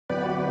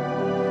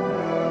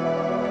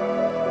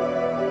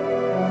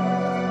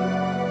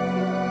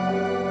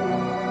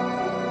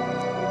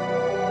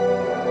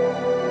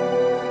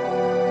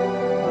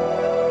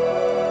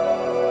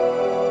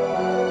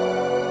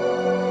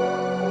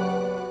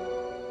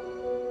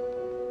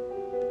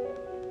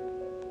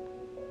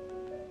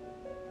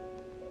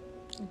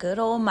Good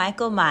old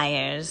Michael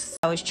Myers.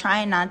 I was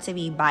trying not to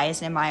be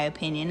biased in my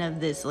opinion of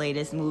this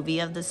latest movie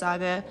of the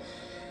saga.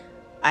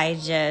 I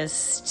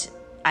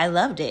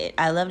loved it.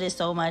 I loved it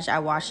so much. I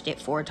watched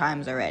it 4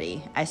 times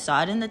already. I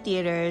saw it in the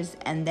theaters,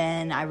 and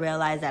then I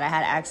realized that I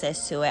had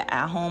access to it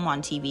at home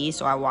on TV,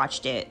 so I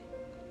watched it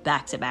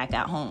back to back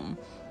at home.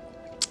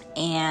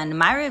 And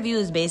my review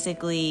is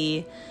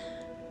basically,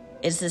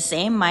 it's the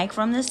same Mike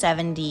from the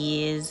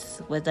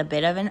 70s with a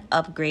bit of an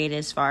upgrade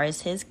as far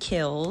as his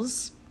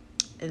kills.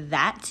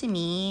 That to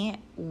me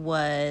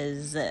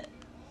was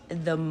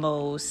the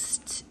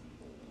most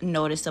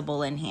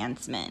noticeable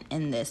enhancement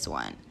in this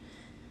one.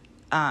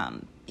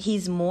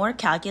 He's more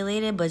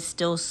calculated but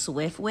still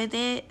swift with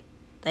it,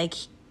 like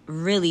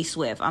really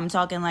swift. I'm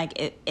talking like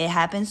it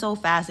happens so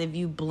fast, if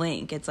you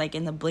blink, it's like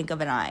in the blink of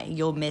an eye,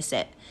 you'll miss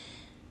it.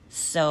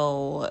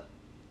 So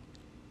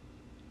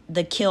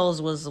the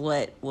kills was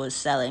what was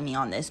selling me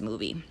on this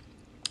movie,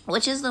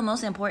 which is the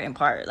most important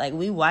part. Like,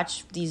 we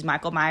watch these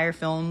Michael Myers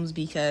films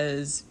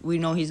because we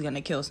know he's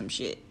gonna kill some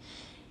shit.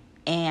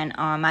 And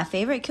my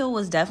favorite kill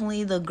was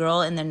definitely the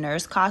girl in the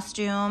nurse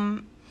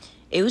costume.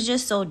 It was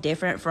just so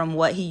different from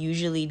what he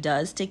usually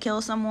does to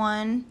kill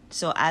someone.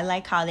 So I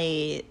like how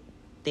they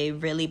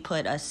really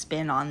put a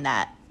spin on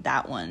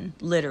that one,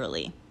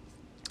 literally.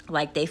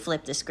 Like, they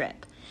flipped the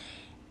script.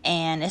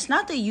 And it's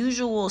not the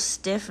usual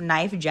stiff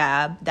knife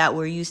jab that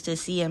we're used to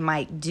seeing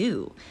Mike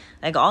do.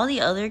 Like, all the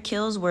other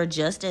kills were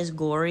just as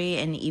gory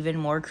and even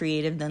more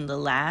creative than the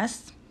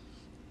last.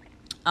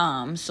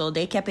 So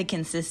they kept it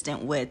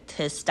consistent with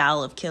his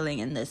style of killing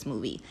in this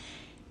movie.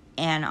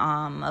 And,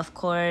 of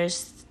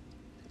course,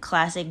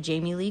 classic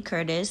Jamie Lee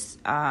Curtis.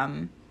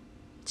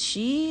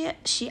 She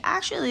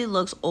actually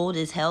looks old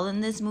as hell in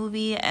this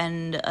movie.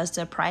 And a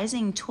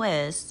surprising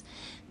twist,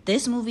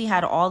 this movie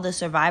had all the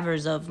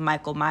survivors of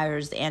Michael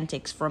Myers'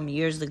 antics from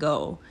years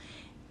ago.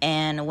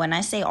 And when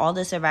I say all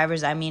the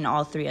survivors, I mean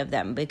all 3 of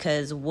them.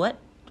 Because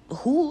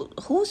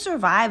who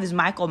survives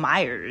Michael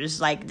Myers?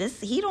 Like,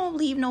 this, he don't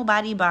leave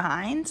nobody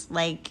behind.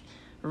 Like,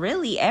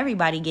 really,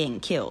 everybody getting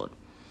killed.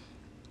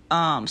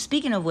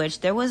 Speaking of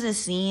which, there was a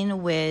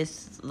scene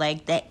with,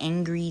 like, the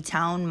angry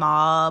town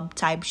mob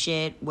type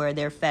shit where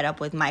they're fed up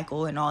with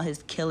Michael and all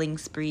his killing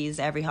sprees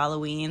every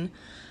Halloween.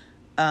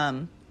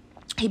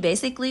 He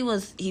basically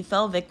he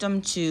fell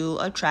victim to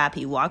a trap.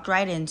 He walked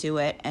right into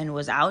it and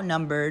was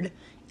outnumbered.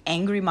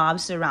 Angry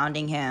mobs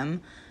surrounding him.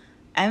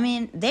 I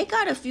mean, they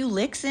got a few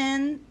licks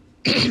in,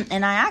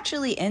 and I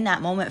actually, in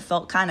that moment,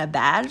 felt kind of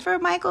bad for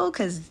Michael,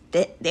 because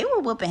they were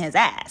whooping his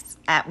ass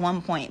at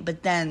one point.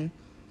 But then,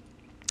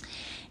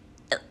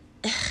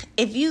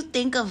 if you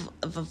think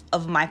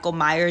of Michael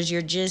Myers,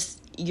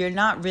 you're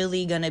not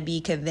really gonna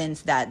be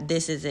convinced that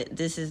this is it.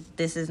 This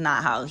is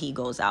not how he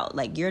goes out.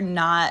 Like, you're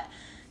not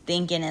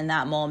thinking in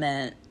that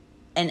moment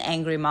an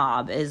angry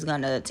mob is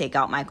gonna take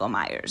out Michael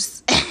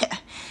Myers.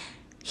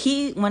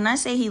 When I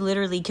say he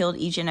literally killed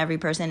each and every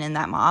person in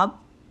that mob,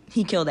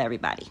 he killed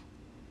everybody.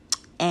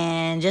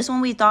 And just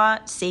when we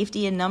thought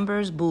safety in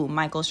numbers, boom,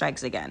 Michael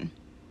strikes again.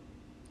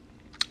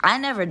 I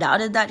never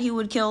doubted that he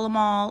would kill them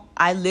all.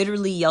 I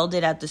literally yelled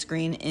it at the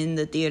screen in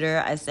the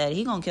theater. I said,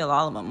 he gonna kill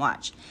all of them,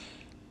 watch.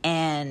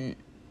 And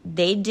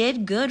they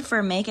did good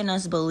for making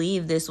us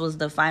believe this was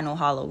the final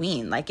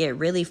Halloween. Like, it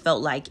really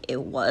felt like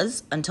it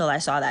was until I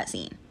saw that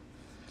scene.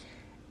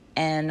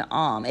 And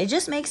it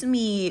just makes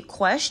me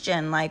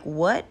question, like,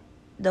 what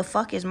the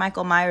fuck is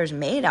Michael Myers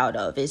made out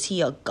of? Is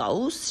he a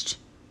ghost?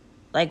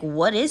 Like,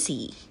 what is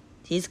he?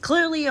 He's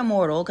clearly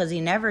immortal because he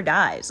never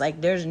dies.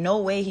 Like, there's no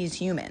way he's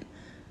human.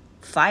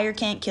 Fire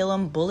can't kill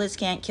him. Bullets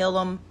can't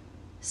kill him.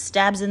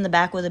 Stabs in the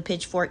back with a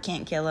pitchfork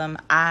can't kill him.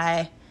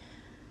 I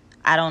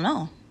don't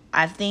know.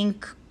 I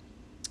think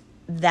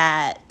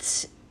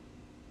that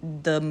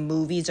the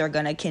movies are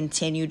going to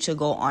continue to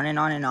go on and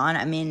on and on.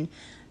 I mean,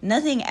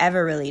 nothing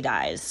ever really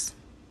dies.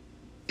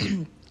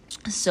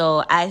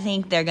 So I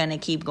think they're going to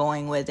keep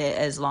going with it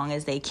as long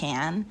as they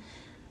can.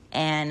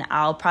 And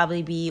I'll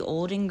probably be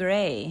old and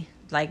gray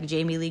like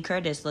Jamie Lee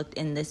Curtis looked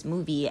in this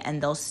movie,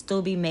 and they'll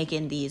still be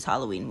making these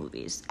Halloween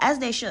movies, as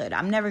they should.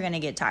 I'm never going to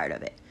get tired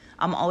of it.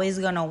 I'm always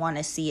going to want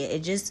to see it. It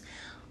just,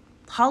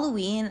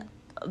 Halloween,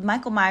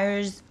 Michael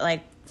Myers,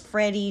 like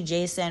Freddy,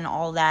 Jason,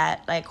 all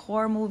that, like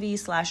horror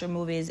movies, slasher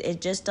movies,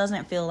 it just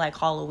doesn't feel like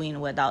Halloween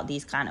without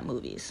these kind of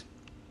movies.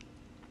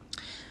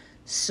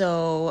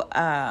 So,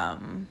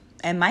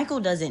 and Michael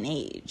doesn't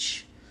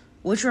age.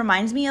 Which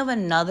reminds me of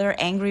another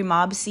angry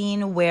mob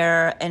scene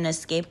where an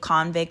escaped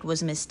convict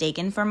was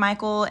mistaken for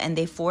Michael, and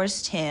they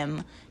forced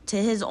him to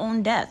his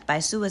own death by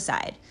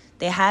suicide.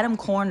 They had him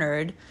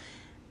cornered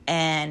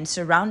and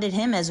surrounded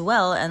him as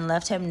well and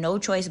left him no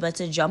choice but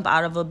to jump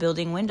out of a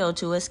building window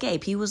to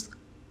escape. He was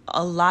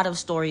a lot of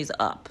stories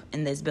up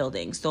in this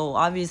building, so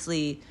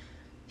obviously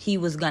he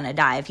was gonna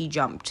die if he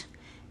jumped.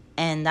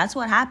 And that's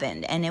what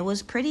happened. And it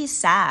was pretty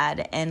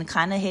sad and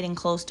kind of hitting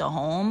close to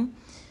home.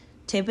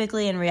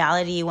 Typically, in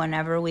reality,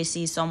 whenever we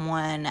see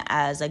someone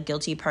as a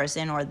guilty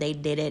person or they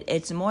did it,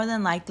 it's more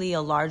than likely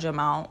a large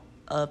amount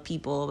of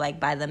people, like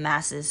by the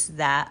masses,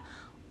 that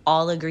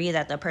all agree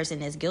that the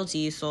person is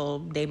guilty, so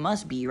they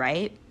must be,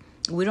 right?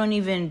 We don't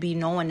even be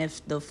knowing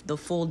if the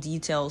full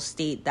details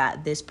state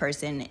that this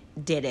person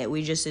did it.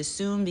 We just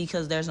assume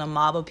because there's a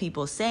mob of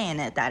people saying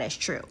it that it's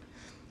true.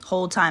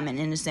 Whole time an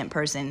innocent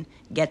person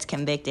gets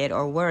convicted,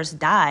 or worse,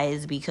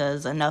 dies,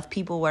 because enough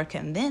people were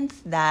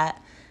convinced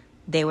that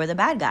they were the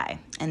bad guy,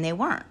 and they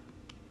weren't.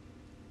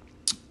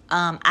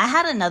 I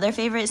had another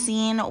favorite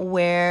scene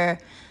where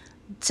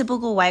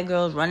typical white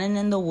girls running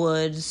in the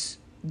woods,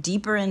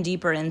 deeper and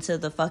deeper into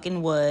the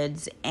fucking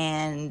woods,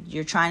 and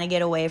you're trying to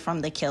get away from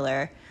the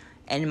killer.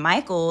 And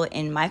Michael,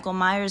 in Michael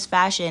Myers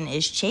fashion,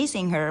 is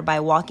chasing her by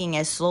walking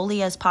as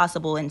slowly as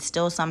possible and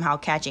still somehow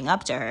catching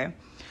up to her.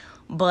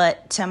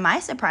 But to my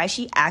surprise,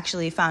 she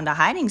actually found a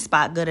hiding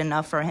spot good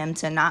enough for him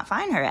to not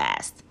find her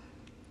ass.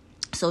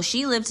 So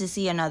she lived to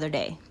see another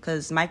day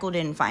because Michael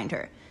didn't find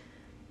her.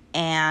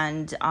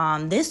 And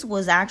this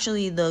was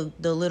actually the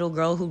little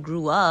girl who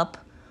grew up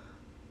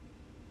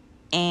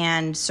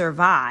and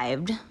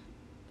survived.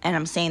 And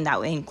I'm saying that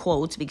in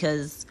quotes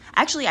because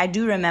actually I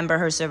do remember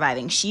her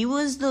surviving. She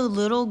was the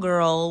little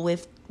girl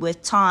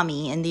with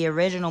Tommy in the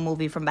original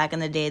movie from back in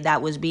the day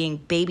that was being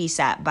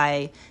babysat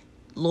by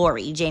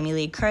Laurie, Jamie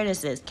Lee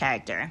Curtis's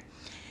character.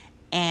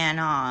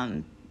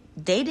 And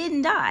they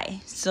didn't die.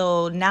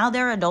 So now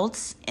they're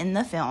adults in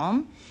the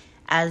film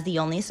as the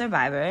only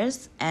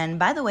survivors. And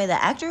by the way,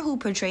 the actor who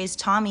portrays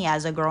Tommy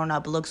as a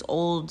grown-up looks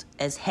old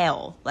as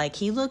hell. Like,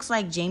 he looks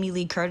like Jamie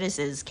Lee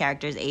Curtis's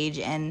character's age,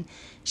 and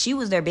she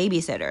was their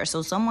babysitter.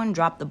 So someone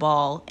dropped the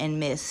ball and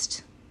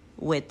missed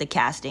with the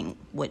casting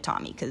with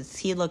Tommy, because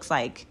he looks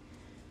like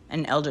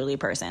an elderly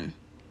person.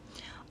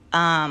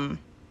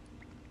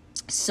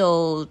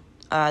 So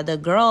the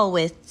girl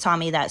with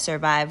Tommy that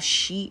survived,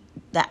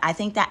 I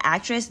think the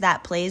actress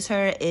that plays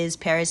her is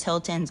Paris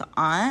Hilton's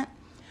aunt.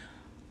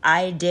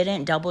 I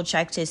didn't double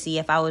check to see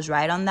if I was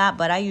right on that,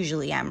 but I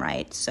usually am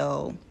right.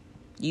 So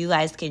you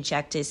guys can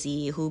check to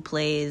see who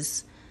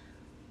plays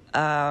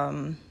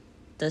the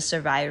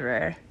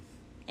survivor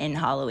in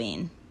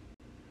Halloween.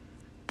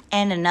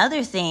 And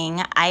another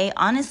thing, I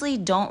honestly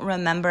don't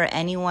remember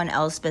anyone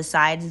else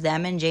besides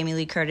them and Jamie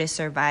Lee Curtis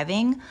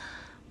surviving.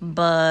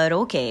 But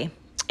okay,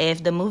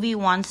 if the movie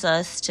wants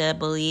us to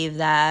believe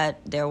that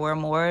there were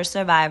more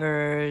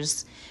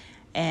survivors,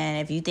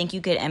 and if you think you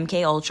could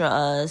MK Ultra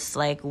us,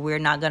 like, we're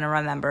not going to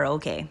remember,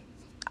 okay,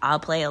 I'll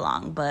play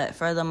along. But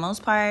for the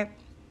most part,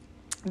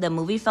 the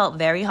movie felt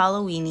very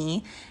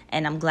Halloween-y,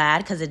 and I'm glad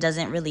because it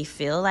doesn't really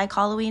feel like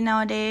Halloween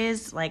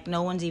nowadays. Like,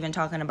 no one's even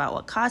talking about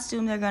what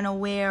costume they're going to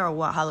wear or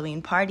what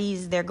Halloween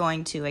parties they're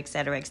going to,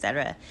 etc.,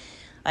 etc.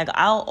 Like,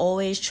 I'll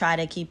always try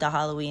to keep the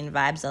Halloween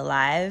vibes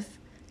alive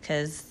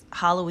because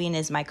Halloween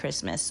is my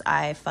Christmas.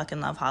 I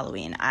fucking love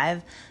Halloween.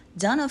 I've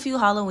done a few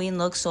Halloween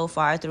looks so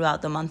far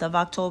throughout the month of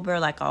October,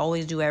 like I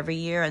always do every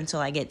year, until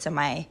I get to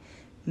my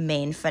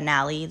main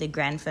finale, the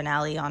grand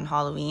finale on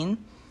Halloween.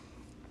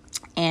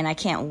 And I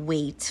can't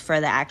wait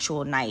for the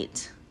actual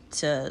night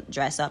to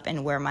dress up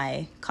and wear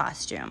my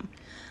costume.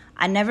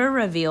 I never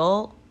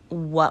reveal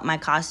what my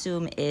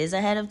costume is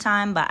ahead of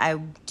time, but I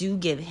do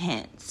give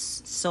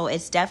hints. So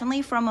it's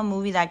definitely from a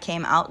movie that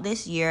came out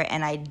this year,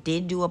 and I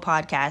did do a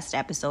podcast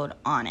episode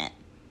on it.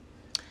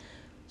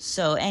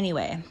 So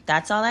anyway,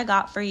 that's all I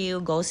got for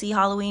you. Go see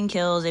Halloween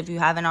Kills if you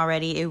haven't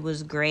already. It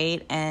was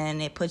great,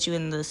 and it puts you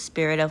in the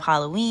spirit of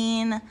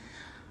Halloween.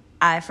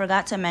 I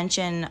forgot to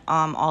mention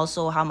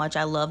also how much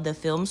I love the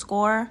film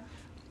score.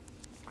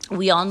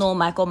 We all know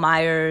Michael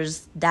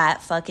Myers.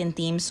 That fucking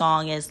theme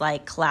song is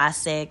like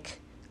classic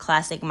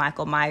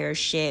Michael Myers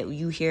shit.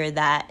 You hear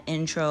that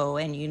intro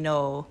and you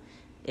know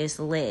it's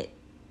lit.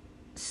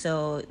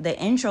 So the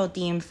intro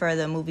theme for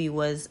the movie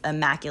was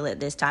immaculate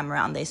this time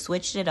around. They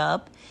switched it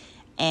up.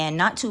 And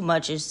not too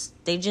much.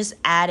 They just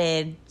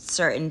added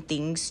certain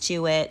things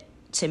to it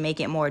to make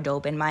it more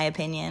dope, in my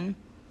opinion.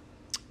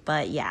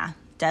 But yeah,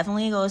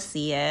 definitely go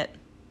see it.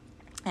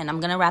 And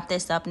I'm going to wrap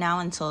this up now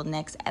until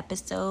next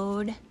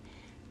episode.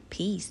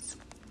 Peace.